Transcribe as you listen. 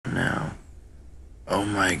Oh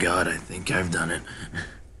my god, I think I've done it.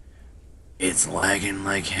 It's lagging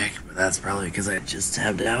like heck, but that's probably because I just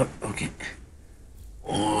tabbed out. Okay.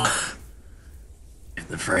 Oh, if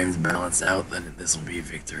the frames balance out, then this will be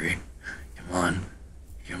victory. Come on.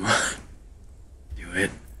 Come on. Do it.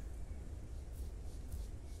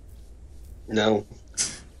 No.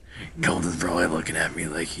 Golden's probably looking at me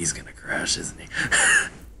like he's gonna crash, isn't he?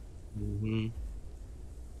 Hmm.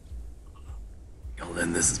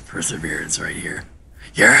 Golden, this is perseverance right here.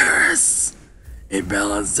 Yes! It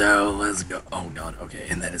balanced out. Let's go. Oh god, okay.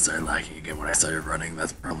 And then it started lagging again when I started running.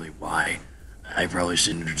 That's probably why. I probably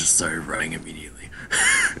shouldn't have just started running immediately.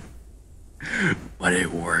 But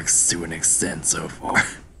it works to an extent so far.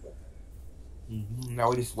 Now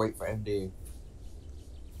we just wait for MD.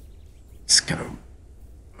 Just gonna.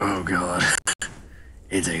 Oh god.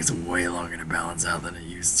 It takes way longer to balance out than it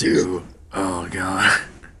used to. Oh god.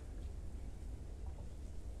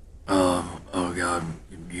 Oh god,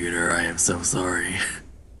 computer, I am so sorry.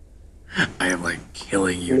 I am like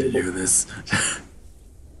killing you to do this.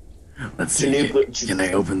 Let's see. Can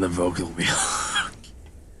I open the vocal wheel?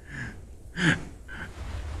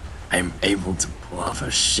 I'm able to pull off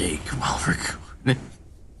a shake while recording.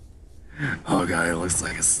 Oh god, it looks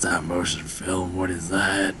like a stop motion film. What is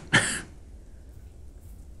that?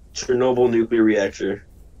 Chernobyl nuclear reactor.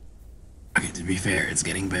 Okay, to be fair, it's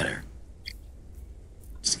getting better.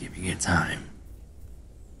 Just giving it time.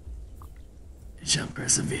 It shall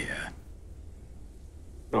persevere.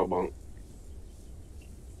 Oh, bonk.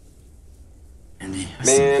 And you have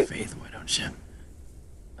Man. some faith, why don't you?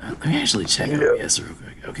 Let me actually check OBS real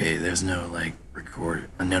quick. Okay, there's no like record.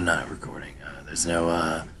 No, not recording. There's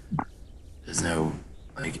no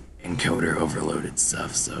like encoder overloaded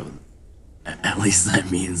stuff. So at least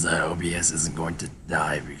that means that OBS isn't going to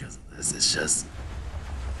die because of this. It's just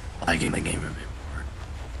lagging the game a bit more.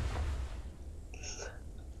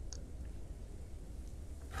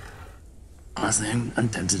 Honestly, I'm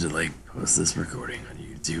tempted to like post this recording on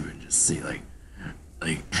YouTube and just see like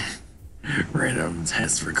random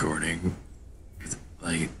test recording.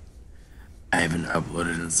 Like I haven't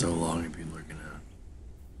uploaded in so long, and people are gonna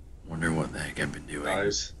wonder what the heck I've been doing.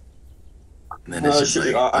 Guys. And then it's just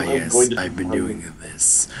sure, like, I'm yes, going to- I've been doing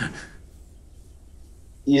this.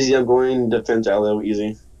 Easy, I'm going defense Alio,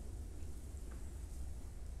 easy.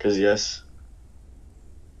 Cause yes.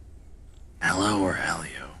 Hello or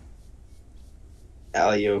Alio?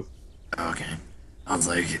 Alio. Okay. I was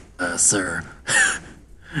like, sir.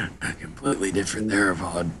 A completely different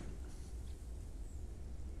theropod.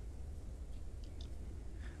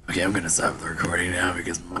 Okay, I'm gonna stop the recording now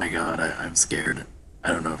because my god, I'm scared.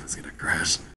 I don't know if it's gonna crash.